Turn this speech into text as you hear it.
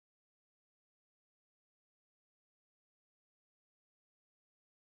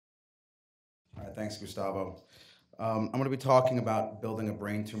Thanks, Gustavo. I'm going to be talking about building a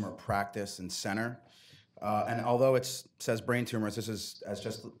brain tumor practice and center. And although it says brain tumors, this is,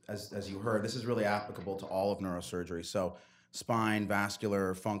 as you heard, this is really applicable to all of neurosurgery. So spine,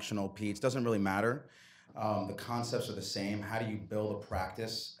 vascular, functional, peds, doesn't really matter. The concepts are the same. How do you build a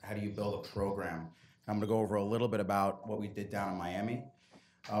practice? How do you build a program? I'm going to go over a little bit about what we did down in Miami.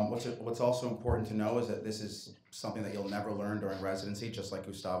 What's also important to know is that this is something that you'll never learn during residency, just like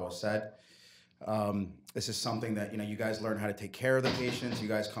Gustavo said. This is something that you guys learn how to take care of the patients. You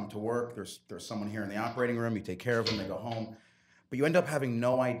guys come to work. There's someone here in the operating room. You take care of them. They go home, but you end up having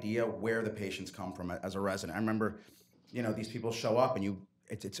no idea where the patients come from as a resident. I remember, these people show up, and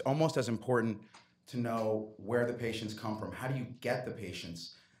it's almost as important to know where the patients come from. How do you get the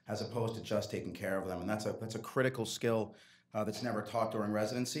patients as opposed to just taking care of them? And that's a critical skill that's never taught during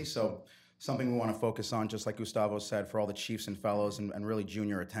residency. So something we want to focus on, just like Gustavo said, for all the chiefs and fellows and really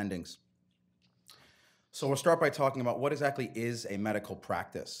junior attendings. So we'll start by talking about what exactly is a medical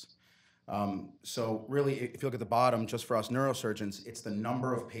practice. So really, if you look at the bottom, just for us neurosurgeons, it's the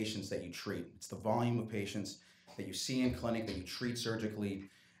number of patients that you treat. It's the volume of patients that you see in clinic, that you treat surgically,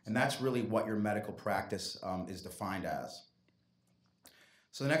 and that's really what your medical practice is defined as.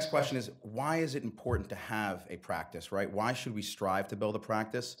 So the next question is, why is it important to have a practice, right? Why should we strive to build a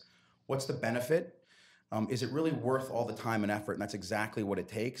practice? What's the benefit? Is it really worth all the time and effort? And that's exactly what it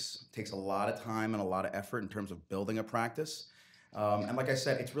takes. It takes a lot of time and a lot of effort in terms of building a practice. And like I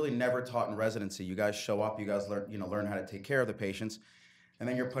said, it's really never taught in residency. You guys show up, you guys learn how to take care of the patients, and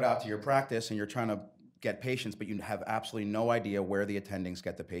then you're put out to your practice and you're trying to get patients, but you have absolutely no idea where the attendings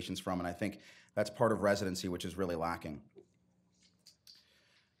get the patients from. And I think that's part of residency, which is really lacking.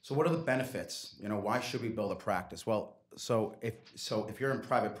 So what are the benefits? Why should we build a practice? Well, so if you're in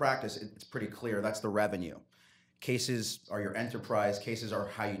private practice, it's pretty clear. That's the revenue. Cases are your enterprise. Cases are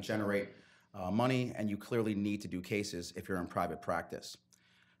how you generate money, and you clearly need to do cases if you're in private practice.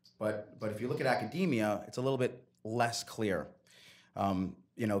 But if you look at academia, it's a little bit less clear.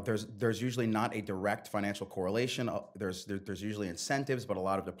 There's usually not a direct financial correlation. There's usually incentives, but a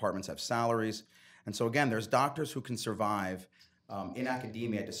lot of departments have salaries. And so again, there's doctors who can survive in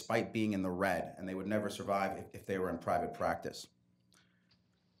academia despite being in the red, and they would never survive if they were in private practice.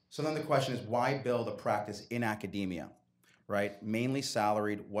 So then the question is, why build a practice in academia, right? Mainly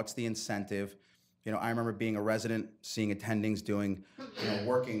salaried. What's the incentive? I remember being a resident, seeing attendings doing,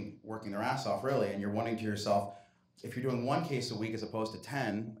 working their ass off really, and you're wondering to yourself, if you're doing one case a week as opposed to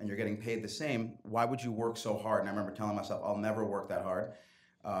 10 and you're getting paid the same, why would you work so hard? And I remember telling myself, I'll never work that hard.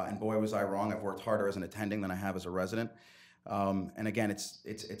 And boy, was I wrong. I've worked harder as an attending than I have as a resident. And again,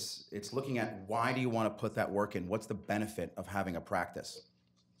 it's looking at, why do you want to put that work in? What's the benefit of having a practice?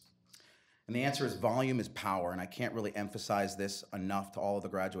 And the answer is volume is power. And I can't really emphasize this enough to all of the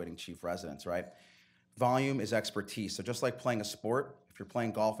graduating chief residents, right? Volume is expertise. So just like playing a sport, if you're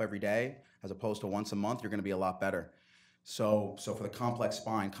playing golf every day, as opposed to once a month, you're going to be a lot better. So for the complex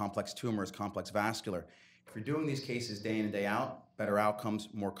spine, complex tumors, complex vascular, if you're doing these cases day in and day out, better outcomes,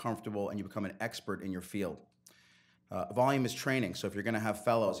 more comfortable, and you become an expert in your field. Volume is training. So if you're going to have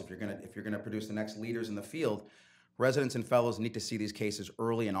fellows, if you're going to produce the next leaders in the field, residents and fellows need to see these cases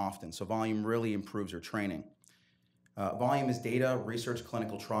early and often. So volume really improves your training. Volume is data, research,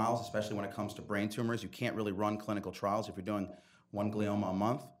 clinical trials, especially when it comes to brain tumors. You can't really run clinical trials if you're doing one glioma a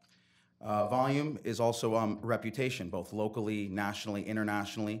month. Volume is also reputation, both locally, nationally,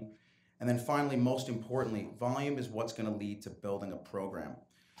 internationally. And then finally, most importantly, volume is what's going to lead to building a program.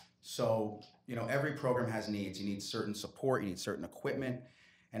 So, every program has needs. You need certain support, you need certain equipment.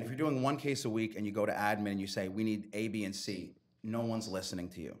 And if you're doing one case a week and you go to admin and you say, we need A, B, and C, no one's listening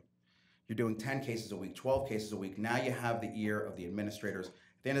to you. You're doing 10 cases a week, 12 cases a week. Now you have the ear of the administrators. At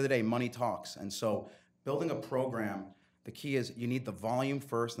the end of the day, money talks. And so building a program, the key is you need the volume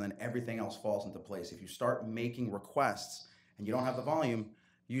first, and then everything else falls into place. If you start making requests and you don't have the volume,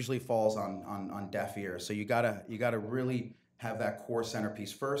 usually falls on deaf ears. So you gotta really have that core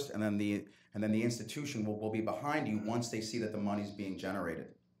centerpiece first, and then the institution will be behind you once they see that the money's being generated.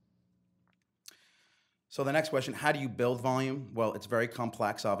 So the next question, how do you build volume? Well, it's very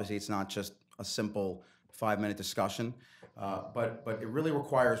complex. Obviously, it's not just a simple 5-minute discussion, but it really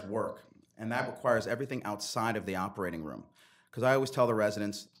requires work, and that requires everything outside of the operating room. Because I always tell the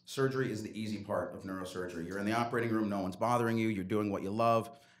residents, surgery is the easy part of neurosurgery. You're in the operating room, no one's bothering you, you're doing what you love.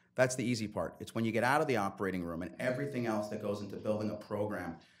 That's the easy part. It's when you get out of the operating room and everything else that goes into building a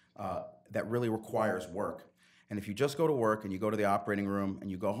program that really requires work. And if you just go to work and you go to the operating room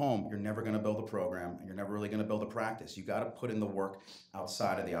and you go home, you're never going to build a program, and you're never really going to build a practice. You got to put in the work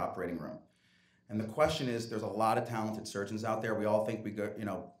outside of the operating room. And the question is, there's a lot of talented surgeons out there. We all think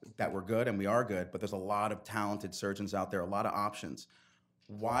that we're good, and we are good, but there's a lot of talented surgeons out there, a lot of options.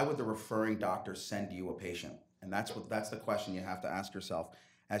 Why would the referring doctor send you a patient? And that's the question you have to ask yourself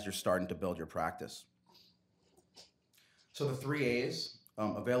as you're starting to build your practice. So the 3 A's,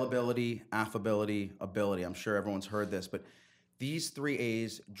 availability, affability, ability. I'm sure everyone's heard this, but these 3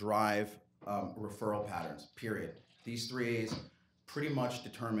 A's drive referral patterns, period. These 3 A's pretty much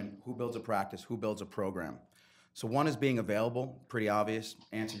determine who builds a practice, who builds a program. So one is being available, pretty obvious.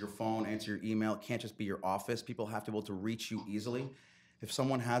 Answer your phone, answer your email. It can't just be your office. People have to be able to reach you easily. If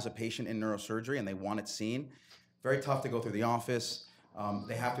someone has a patient in neurosurgery and they want it seen, very tough to go through the office.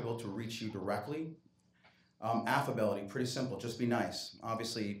 They have to be able to reach you directly. Affability, pretty simple, just be nice.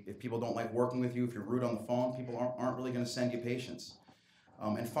 Obviously, if people don't like working with you, if you're rude on the phone, people aren't really gonna send you patients.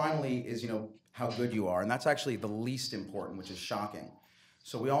 And finally is, how good you are. And that's actually the least important, which is shocking.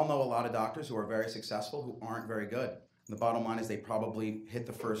 So we all know a lot of doctors who are very successful who aren't very good. And the bottom line is they probably hit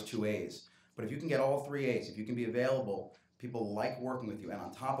the first 2 A's. But if you can get all 3 A's, if you can be available, people like working with you, and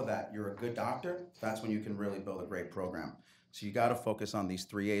on top of that, you're a good doctor, that's when you can really build a great program. So you gotta focus on these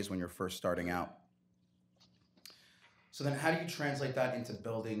 3 A's when you're first starting out. So then how do you translate that into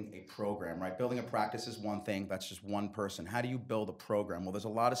building a program, right? Building a practice is one thing, that's just one person. How do you build a program? Well, there's a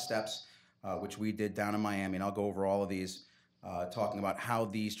lot of steps, which we did down in Miami, and I'll go over all of these, talking about how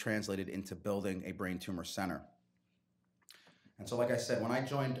these translated into building a brain tumor center. And so like I said, when I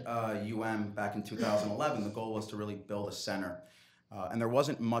joined back in 2011, the goal was to really build a center. And there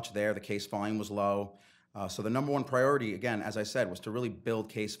wasn't much there, the case volume was low. So the number one priority, again, as I said, was to really build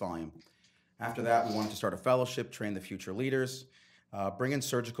case volume. After that, we wanted to start a fellowship, train the future leaders, bring in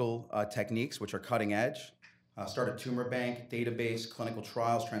surgical techniques, which are cutting edge, start a tumor bank, database, clinical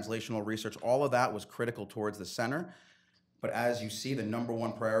trials, translational research. All of that was critical towards the center. But as you see, the number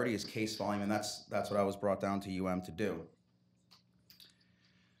one priority is case volume, and that's what I was brought down to to do.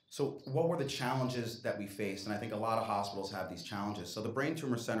 So what were the challenges that we faced? And I think a lot of hospitals have these challenges. So the Brain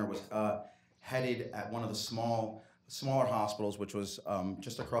Tumor Center was headed at one of the smaller hospitals, which was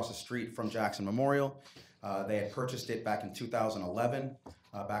just across the street from Jackson Memorial. They had purchased it back in 2011,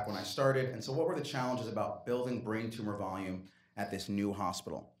 back when I started. And so what were the challenges about building brain tumor volume at this new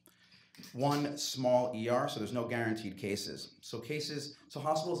hospital? One, small ER, so there's no guaranteed cases. So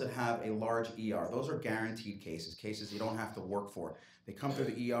hospitals that have a large ER, those are guaranteed cases you don't have to work for. They come through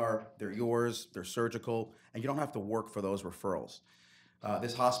the ER, they're yours, they're surgical, and you don't have to work for those referrals.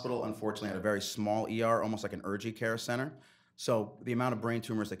 This hospital, unfortunately, had a very small ER, almost like an urgent care center. So the amount of brain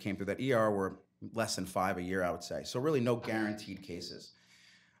tumors that came through that ER were less than 5 a year, I would say. So really no guaranteed cases.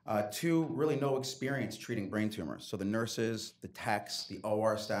 2, really no experience treating brain tumors. So the nurses, the techs, the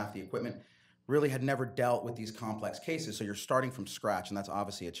OR staff, the equipment really had never dealt with these complex cases. So you're starting from scratch, and that's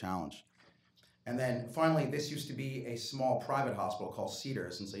obviously a challenge. And then finally, this used to be a small private hospital called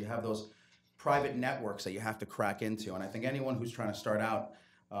Cedars. And so you have those private networks that you have to crack into. And I think anyone who's trying to start out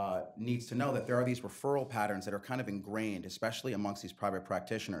needs to know that there are these referral patterns that are kind of ingrained, especially amongst these private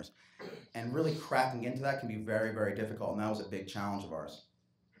practitioners. And really cracking into that can be very, very difficult. And that was a big challenge of ours.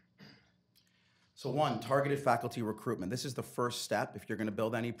 So 1, targeted faculty recruitment. This is the first step if you're going to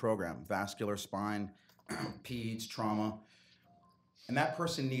build any program, vascular, spine, peds, trauma. And that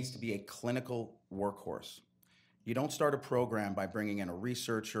person needs to be a clinical workhorse. You don't start a program by bringing in a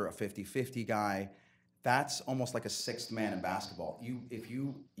researcher, a 50-50 guy. That's almost like a 6th man in basketball.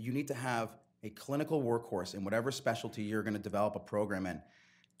 You need to have a clinical workhorse in whatever specialty you're going to develop a program in.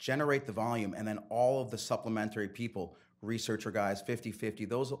 Generate the volume, and then all of the supplementary people, researcher guys,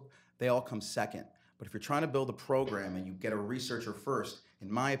 50-50, they all come second. But if you're trying to build a program and you get a researcher first,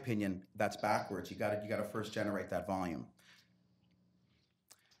 in my opinion, that's backwards. You got to first generate that volume.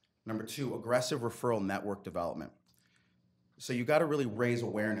 Number 2, aggressive referral network development. So you got to really raise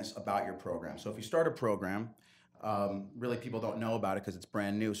awareness about your program. So if you start a program, really people don't know about it because it's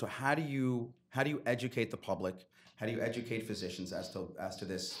brand new. So how do you educate the public? How do you educate physicians as to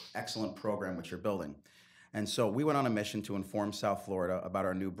this excellent program which you're building? And so we went on a mission to inform South Florida about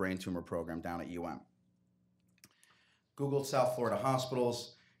our new brain tumor program down at Googled South Florida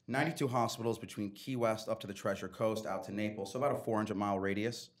hospitals, 92 hospitals between Key West up to the Treasure Coast, out to Naples, so about a 400-mile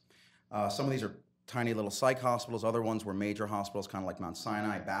radius. Some of these are tiny little psych hospitals. Other ones were major hospitals, kind of like Mount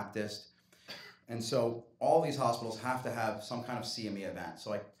Sinai, Baptist. And so all these hospitals have to have some kind of CME event.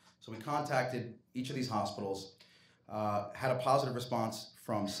 So we contacted each of these hospitals, had a positive response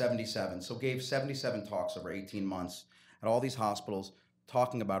from 77. So gave 77 talks over 18 months at all these hospitals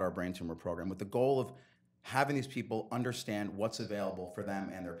talking about our brain tumor program with the goal of having these people understand what's available for them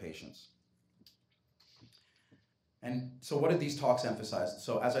and their patients. And so what did these talks emphasize?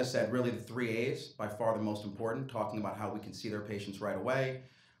 So as I said, really the three A's, by far the most important, talking about how we can see their patients right away,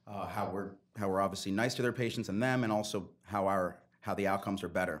 how we're obviously nice to their patients and them, and also how the outcomes are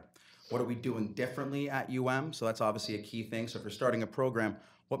better. What are we doing differently at UM? So that's obviously a key thing. So if you're starting a program,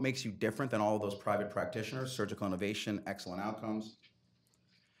 what makes you different than all of those private practitioners? Surgical innovation, excellent outcomes.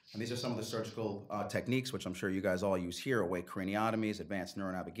 And these are some of the surgical techniques, which I'm sure you guys all use here: awake craniotomies, advanced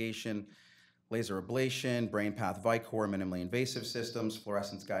neuronavigation, laser ablation, brain path Vicor, minimally invasive systems,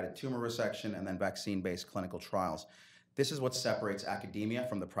 fluorescence-guided tumor resection, and then vaccine-based clinical trials. This is what separates academia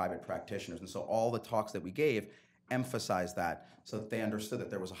from the private practitioners. And so all the talks that we gave emphasized that, so that they understood that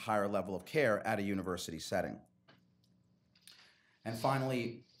there was a higher level of care at a university setting. And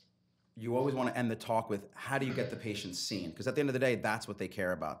finally, you always want to end the talk with, how do you get the patient seen? Because at the end of the day, that's what they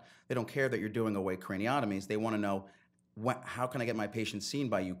care about. They don't care that you're doing awake craniotomies. They want to know, how can I get my patient seen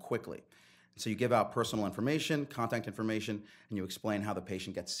by you quickly? So you give out personal information, contact information, and you explain how the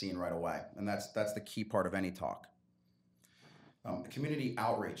patient gets seen right away. And that's the key part of any talk. Community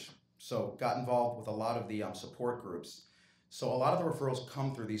outreach. So got involved with a lot of the support groups. So a lot of the referrals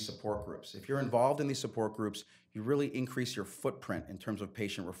come through these support groups. If you're involved in these support groups, you really increase your footprint in terms of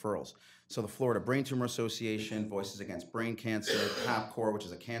patient referrals. So the Florida Brain Tumor Association, Voices Against Brain Cancer, PAPCOR, which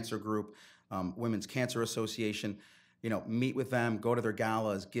is a cancer group, Women's Cancer Association, meet with them, go to their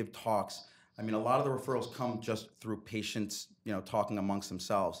galas, give talks. I mean, a lot of the referrals come just through patients, talking amongst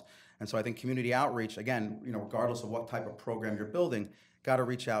themselves. And so I think community outreach, again, regardless of what type of program you're building, got to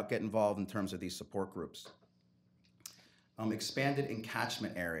reach out, get involved in terms of these support groups. Expanded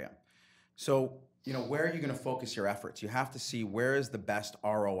encatchment area. So, where are you going to focus your efforts? You have to see, where is the best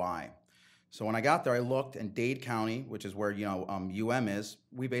ROI. So when I got there, I looked, and Dade County, which is where UM is,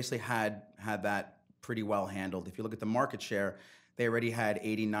 we basically had that pretty well handled. If you look at the market share, they already had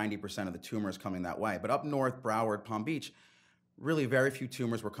 80–90% of the tumors coming that way. But up north, Broward, Palm Beach, really very few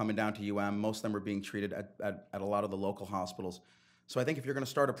tumors were coming down to UM. Most of them were being treated at a lot of the local hospitals. So I think if you're going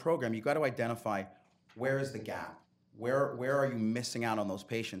to start a program, you've got to identify, where is the gap? Where are you missing out on those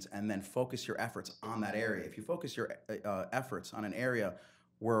patients? And then focus your efforts on that area. If you focus your efforts on an area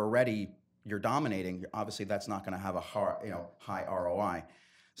where already you're dominating, obviously that's not going to have a high ROI.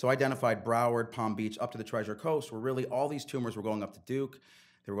 So I identified Broward, Palm Beach, up to the Treasure Coast, where really all these tumors were going up to Duke,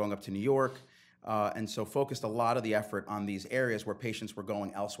 they were going up to New York, and so focused a lot of the effort on these areas where patients were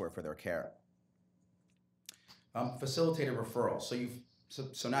going elsewhere for their care. Facilitated referrals.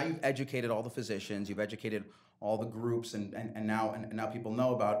 So now you've educated all the physicians, you've educated all the groups, and now people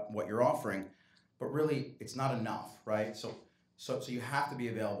know about what you're offering, but really it's not enough, right? So you have to be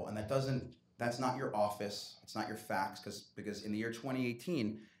available, and that's not your office, it's not your fax, because in the year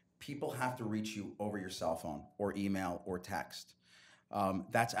 2018, people have to reach you over your cell phone or email or text.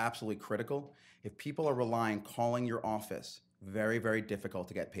 That's absolutely critical. If people are relying, calling your office, very, very difficult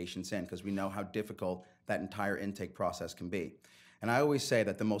to get patients in, because we know how difficult that entire intake process can be. And I always say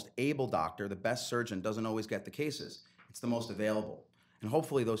that the most able doctor, the best surgeon, doesn't always get the cases. It's the most available. And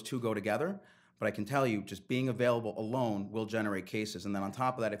hopefully those two go together, but I can tell you, just being available alone will generate cases. And then on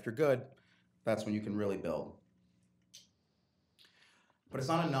top of that, if you're good, that's when you can really build. But it's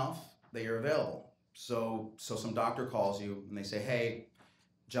not enough that you're available. So some doctor calls you and they say, hey,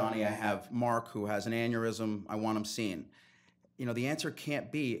 Johnny, I have Mark who has an aneurysm, I want him seen. The answer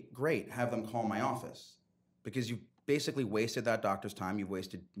can't be, great, have them call my office, because you've basically wasted that doctor's time, you've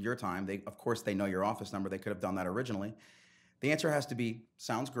wasted your time. Of course, they know your office number, they could have done that originally. The answer has to be,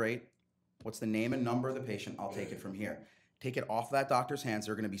 sounds great, what's the name and number of the patient, I'll take it from here. Take it off that doctor's hands,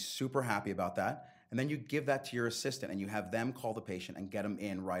 they're gonna be super happy about that, and then you give that to your assistant and you have them call the patient and get them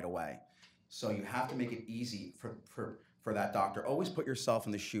in right away. So you have to make it easy for that doctor. Always put yourself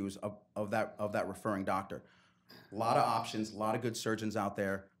in the shoes of that referring doctor. A lot of options, a lot of good surgeons out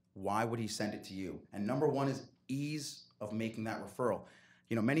there. Why would he send it to you? And number one is ease of making that referral.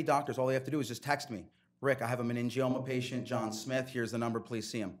 Many doctors, all they have to do is just text me. Rick, I have a meningioma patient, John Smith, here's the number, please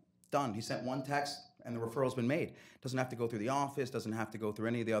see him. Done. He sent one text and the referral's been made. Doesn't have to go through the office, doesn't have to go through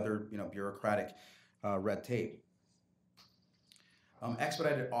any of the other bureaucratic red tape.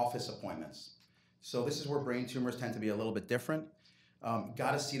 Expedited office appointments. So this is where brain tumors tend to be a little bit different.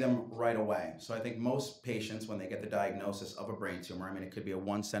 Got to see them right away. So I think most patients, when they get the diagnosis of a brain tumor, it could be a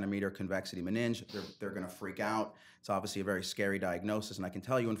 1 centimeter convexity meninge, they're going to freak out. It's obviously a very scary diagnosis. And I can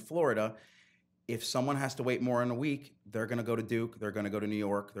tell you, in Florida, if someone has to wait more than a week, they're going to go to Duke, they're going to go to New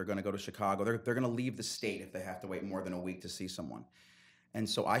York, they're going to go to Chicago, they're going to leave the state if they have to wait more than a week to see someone. And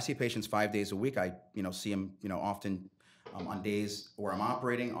so I see patients 5 days a week. I see them often on days where I'm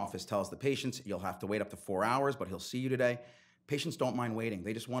operating. Office tells the patients, you'll have to wait up to 4 hours, but he'll see you today. Patients don't mind waiting.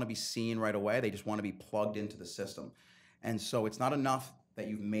 They just want to be seen right away. They just want to be plugged into the system. And so it's not enough that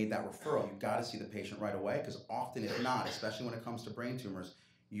you've made that referral. You've got to see the patient right away, because often, if not, especially when it comes to brain tumors,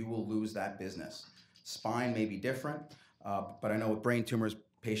 you will lose that business. Spine may be different, but I know with brain tumors,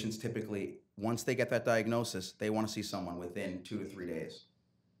 patients typically, once they get that diagnosis, they want to see someone within 2 to 3 days.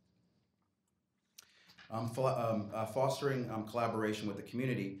 Fostering collaboration with the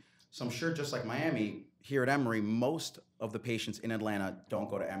community. So I'm sure, just like Miami, here at Emory, most of the patients in Atlanta don't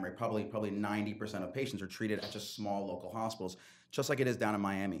go to Emory. Probably 90% of patients are treated at just small local hospitals, just like it is down in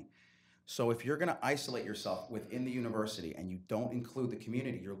Miami. So if you're going to isolate yourself within the university and you don't include the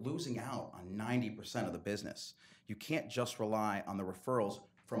community, you're losing out on 90% of the business. You can't just rely on the referrals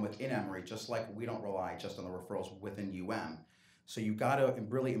from within Emory, just like we don't rely just on the referrals within So you got to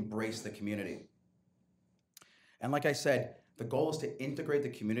really embrace the community. And like I said, the goal is to integrate the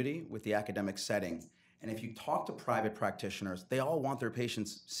community with the academic setting. And if you talk to private practitioners, they all want their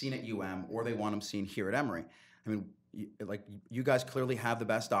patients seen at or they want them seen here at Emory. I mean, you guys clearly have the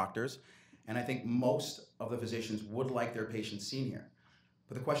best doctors, and I think most of the physicians would like their patients seen here.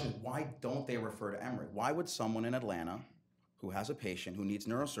 But the question is, why don't they refer to Emory? Why would someone in Atlanta who has a patient who needs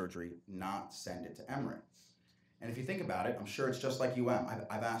neurosurgery not send it to Emory? And if you think about it, I'm sure it's just like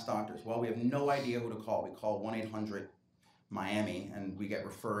I've asked doctors, well, we have no idea who to call. We call 1-800-Miami, and we get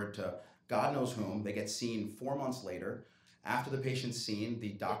referred to God knows whom. They get seen 4 months later. After the patient's seen, the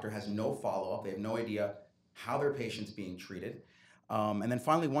doctor has no follow-up. They have no idea how their patient's being treated. And then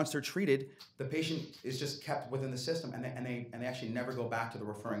finally, once they're treated, the patient is just kept within the system, and they actually never go back to the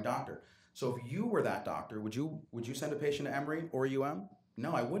referring doctor. So if you were that doctor, would you send a patient to Emory or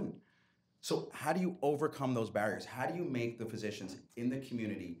No, I wouldn't. So how do you overcome those barriers? How do you make the physicians in the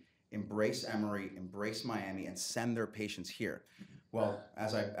community embrace Emory, embrace Miami, and send their patients here? Well,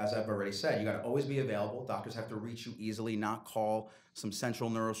 as I've already said, you got to always be available. Doctors have to reach you easily, not call some central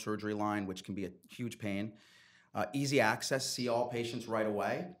neurosurgery line, which can be a huge pain. Easy access, see all patients right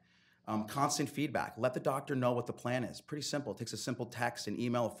away. Constant feedback. Let the doctor know what the plan is. Pretty simple. It takes a simple text, an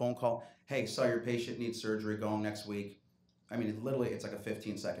email, a phone call. Hey, saw your patient needs surgery, going next week. I mean, it's like a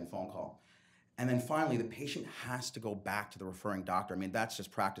 15-second phone call. And then finally, the patient has to go back to the referring doctor. I mean, that's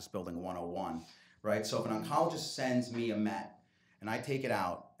just practice building 101, right? So if an oncologist sends me a MET and I take it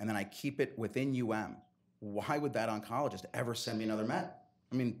out and then I keep it within why would that oncologist ever send me another MET?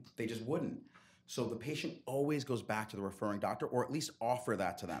 I mean, they just wouldn't. So the patient always goes back to the referring doctor, or at least offer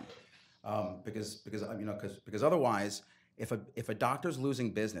that to them, because otherwise, if a doctor's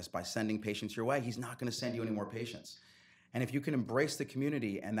losing business by sending patients your way, he's not going to send you any more patients. And if you can embrace the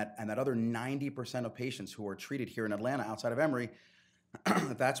community and that other 90% of patients who are treated here in Atlanta outside of Emory,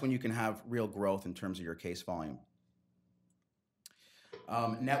 that's when you can have real growth in terms of your case volume.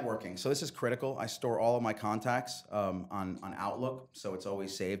 Networking. So this is critical. I store all of my contacts on Outlook, so it's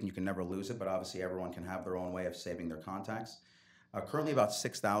always saved and you can never lose it, but obviously everyone can have their own way of saving their contacts. Currently about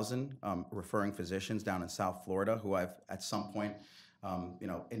 6,000 referring physicians down in South Florida who I've at some point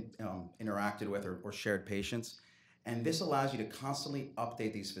interacted with or shared patients. And this allows you to constantly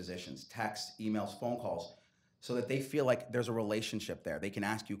update these physicians, texts, emails, phone calls, so that they feel like there's a relationship there. They can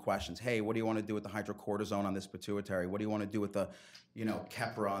ask you questions. Hey, what do you want to do with the hydrocortisone on this pituitary? What do you want to do with the,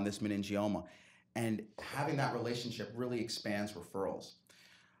 Keppra on this meningioma? And having that relationship really expands referrals.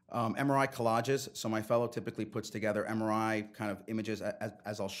 MRI collages. So my fellow typically puts together MRI kind of images,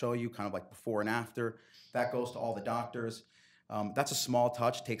 as I'll show you, kind of like before and after. That goes to all the doctors. That's a small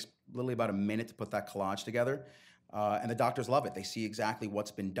touch. Takes literally about a minute to put that collage together. And the doctors love it. They see exactly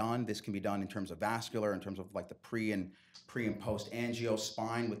what's been done. This can be done in terms of vascular, in terms of like the pre and post angio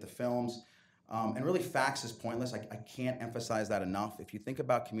spine with the films. And really, fax is pointless. I can't emphasize that enough. If you think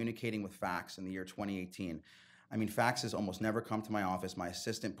about communicating with fax in the year 2018, I mean, faxes almost never come to my office. My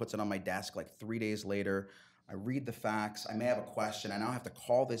assistant puts it on my desk like 3 days later. I read the fax. I may have a question. I now have to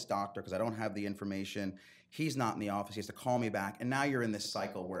call this doctor because I don't have the information. He's not in the office. He has to call me back. And now you're in this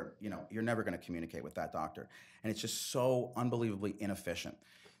cycle where, you're never going to communicate with that doctor. And it's just so unbelievably inefficient.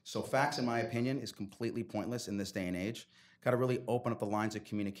 So fax, in my opinion, is completely pointless in this day and age. Got to really open up the lines of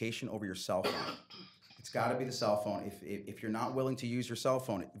communication over your cell phone. It's got to be the cell phone. If you're not willing to use your cell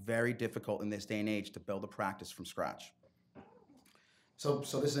phone, it's very difficult in this day and age to build a practice from scratch. So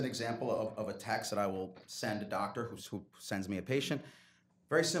this is an example of a text that I will send a doctor who sends me a patient.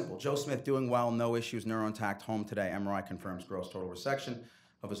 Very simple. Joe Smith, doing well, no issues, neuro intact, home today. MRI confirms gross total resection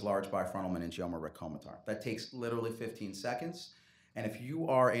of his large bifrontal meningioma, Komotar. That takes literally 15 seconds. And if you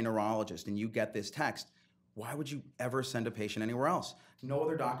are a neurologist and you get this text, why would you ever send a patient anywhere else? No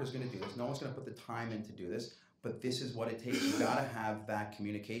other doctor is going to do this. No one's going to put the time in to do this. But this is what it takes. You got to have that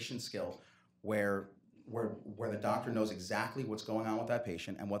communication skill where where the doctor knows exactly what's going on with that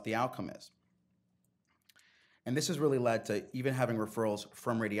patient and what the outcome is. And this has really led to even having referrals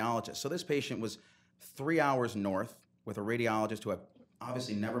from radiologists. So this patient was 3 hours north with a radiologist who I've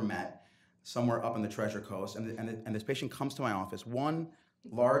obviously never met, somewhere up in the Treasure Coast. And this patient comes to my office, 1,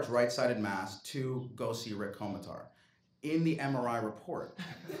 large right-sided mass, 2, go see Rick Komotar. In the MRI report.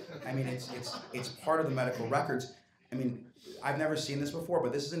 I mean, it's part of the medical records. I mean, I've never seen this before,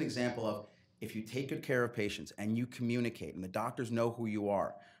 but this is an example of if you take good care of patients and you communicate and the doctors know who you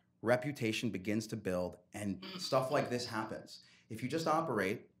are, reputation begins to build and stuff like this happens. If you just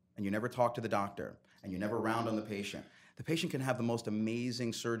operate and you never talk to the doctor and you never round on the patient can have the most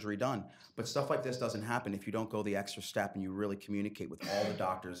amazing surgery done, but stuff like this doesn't happen if you don't go the extra step and you really communicate with all the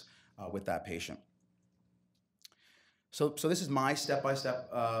doctors with that patient. So this is my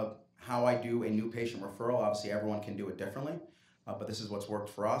step-by-step how I do a new patient referral. Obviously, everyone can do it differently, but this is what's worked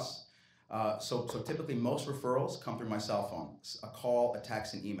for us. So typically, most referrals come through my cell phone, a call, a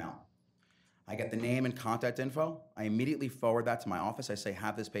text, and email. I get the name and contact info. I immediately forward that to my office. I say,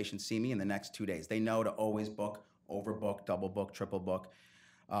 have this patient see me in the next 2 days. They know to always book, overbook, double book, triple book.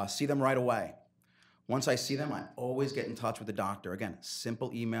 See them right away. Once I see them, I always get in touch with the doctor. Again,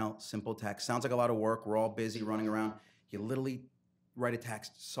 simple email, simple text. Sounds like a lot of work. We're all busy running around. You literally write a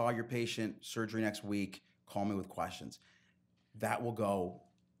text, saw your patient, surgery next week, call me with questions. That will go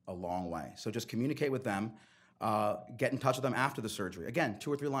a long way. So just communicate with them, get in touch with them after the surgery. Again,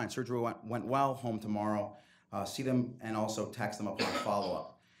 2 or 3 lines, surgery went well, home tomorrow. See them and also text them upon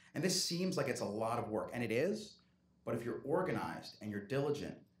follow-up. And this seems like it's a lot of work, and it is, but if you're organized and you're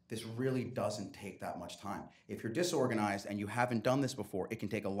diligent, this really doesn't take that much time. If you're disorganized and you haven't done this before, it can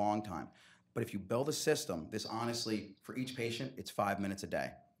take a long time. But if you build a system, this honestly, for each patient, it's 5 minutes a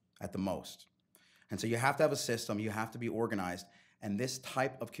day at the most. And so you have to have a system, you have to be organized, and this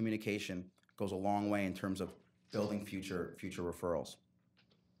type of communication goes a long way in terms of building future referrals.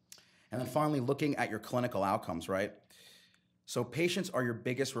 And then finally, looking at your clinical outcomes, right? So patients are your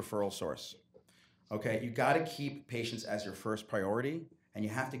biggest referral source. Okay, you gotta keep patients as your first priority, and you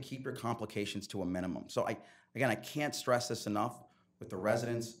have to keep your complications to a minimum. So I can't stress this enough with the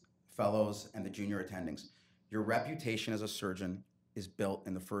residents, fellows, and the junior attendings. Your reputation as a surgeon is built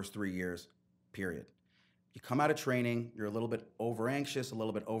in the first 3 years, period. You come out of training, you're a little bit over anxious, a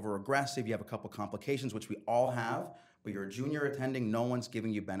little bit over aggressive, you have a couple complications, which we all have, but you're a junior attending, no one's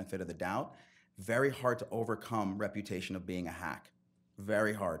giving you benefit of the doubt. Very hard to overcome reputation of being a hack.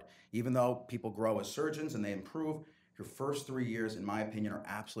 Very hard. Even though people grow as surgeons and they improve, your first 3 years, in my opinion, are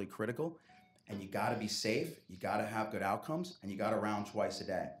absolutely critical. And you gotta be safe, you gotta have good outcomes, and you gotta round twice a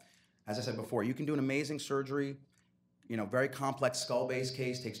day. As I said before, you can do an amazing surgery, very complex skull-based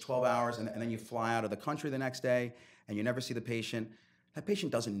case, takes 12 hours, and then you fly out of the country the next day, and you never see the patient. That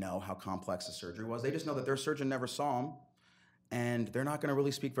patient doesn't know how complex the surgery was. They just know that their surgeon never saw them, and they're not gonna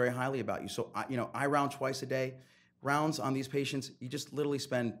really speak very highly about you. So, I round twice a day. Rounds on these patients, you just literally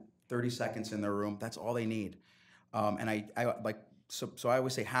spend 30 seconds in their room. That's all they need. So I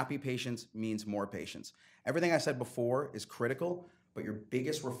always say happy patients means more patients. Everything I said before is critical, but your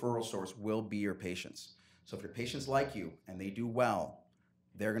biggest referral source will be your patients. So if your patients like you and they do well,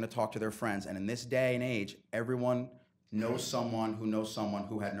 they're gonna talk to their friends. And in this day and age, everyone knows someone who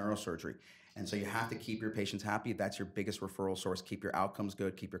had neurosurgery. And so you have to keep your patients happy. That's your biggest referral source. Keep your outcomes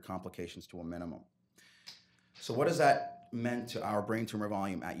good, keep your complications to a minimum. So what does that mean to our brain tumor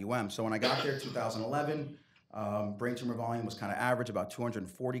volume at UM? So when I got there in 2011, brain tumor volume was kind of average, about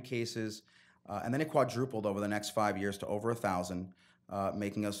 240 cases. And then it quadrupled over the next 5 years to over 1,000,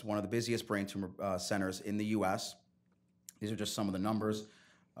 making us one of the busiest brain tumor centers in the US. These are just some of the numbers.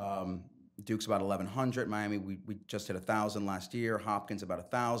 Duke's about 1,100. Miami, we just hit 1,000 last year. Hopkins about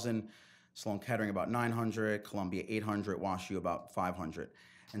 1,000. Sloan Kettering about 900. Columbia 800. WashU about 500.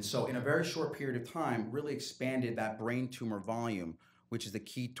 And so in a very short period of time, really expanded that brain tumor volume, which is the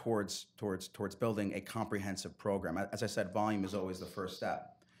key towards building a comprehensive program. As I said, volume is always the first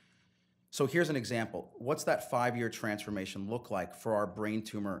step. So here's an example. What's that 5-year transformation look like for our brain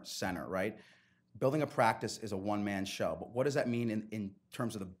tumor center, right? Building a practice is a one-man show, but what does that mean in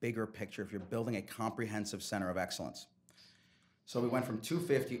terms of the bigger picture if you're building a comprehensive center of excellence? So we went from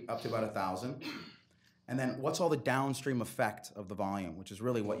 250 up to about 1,000. And then what's all the downstream effect of the volume, which is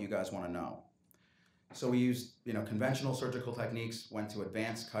really what you guys want to know. So we used conventional surgical techniques, went to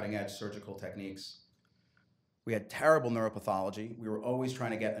advanced cutting-edge surgical techniques. We had terrible neuropathology. We were always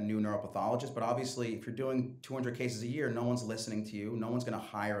trying to get a new neuropathologist, but obviously if you're doing 200 cases a year, no one's listening to you. No one's going to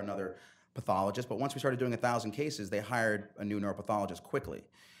hire another pathologist. But once we started doing 1,000 cases, they hired a new neuropathologist quickly.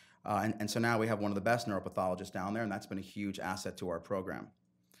 And so now we have one of the best neuropathologists down there, and that's been a huge asset to our program.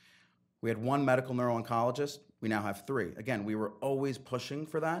 We had one medical neuro-oncologist. We now have 3. Again, we were always pushing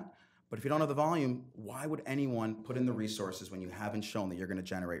for that. But if you don't have the volume, why would anyone put in the resources when you haven't shown that you're going to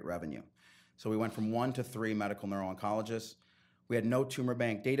generate revenue? So we went from 1 to 3 medical neuro-oncologists. We had no tumor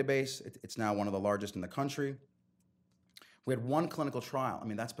bank database. It's now one of the largest in the country. We had 1 clinical trial. I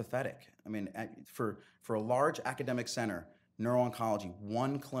mean, that's pathetic. I mean, for a large academic center, neuro-oncology,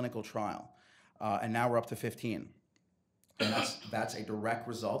 1 clinical trial. And now we're up to 15. And that's a direct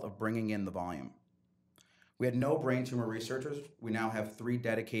result of bringing in the volume. We had no brain tumor researchers. We now have 3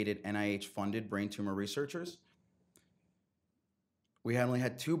 dedicated NIH-funded brain tumor researchers. We only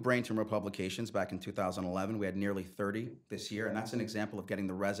had 2 brain tumor publications back in 2011. We had nearly 30 this year, and that's an example of getting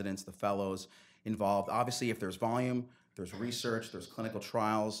the residents, the fellows involved. Obviously, if there's volume, there's research, there's clinical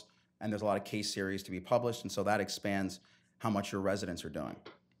trials, and there's a lot of case series to be published, and so that expands how much your residents are doing.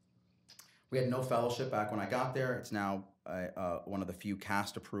 We had no fellowship back when I got there. It's now one of the few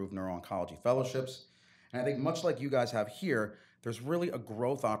CAST-approved neuro-oncology fellowships. And I think much like you guys have here, there's really a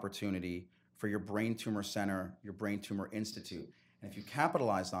growth opportunity for your brain tumor center, your brain tumor institute. And if you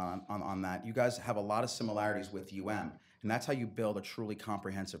capitalize on that, you guys have a lot of similarities with UM, and that's how you build a truly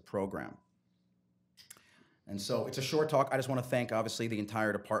comprehensive program. And so it's a short talk. I just want to thank, obviously, the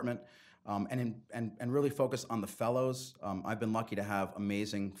entire department and really focus on the fellows. I've been lucky to have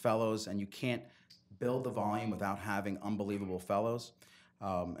amazing fellows, and you can't build the volume without having unbelievable fellows.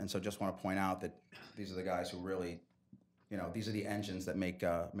 And so just want to point out that these are the guys who really, these are the engines that make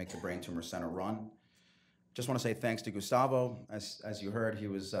the Brain Tumor Center run. Just want to say thanks to Gustavo. As you heard,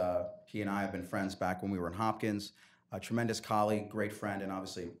 he and I have been friends back when we were in Hopkins. A tremendous colleague, great friend, and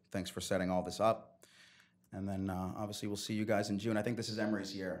obviously thanks for setting all this up. And then obviously we'll see you guys in June. I think this is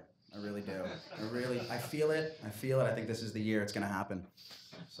Emory's year. I really do. I feel it. I feel it. I think this is the year it's going to happen.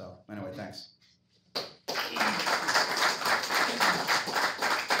 So anyway, thanks.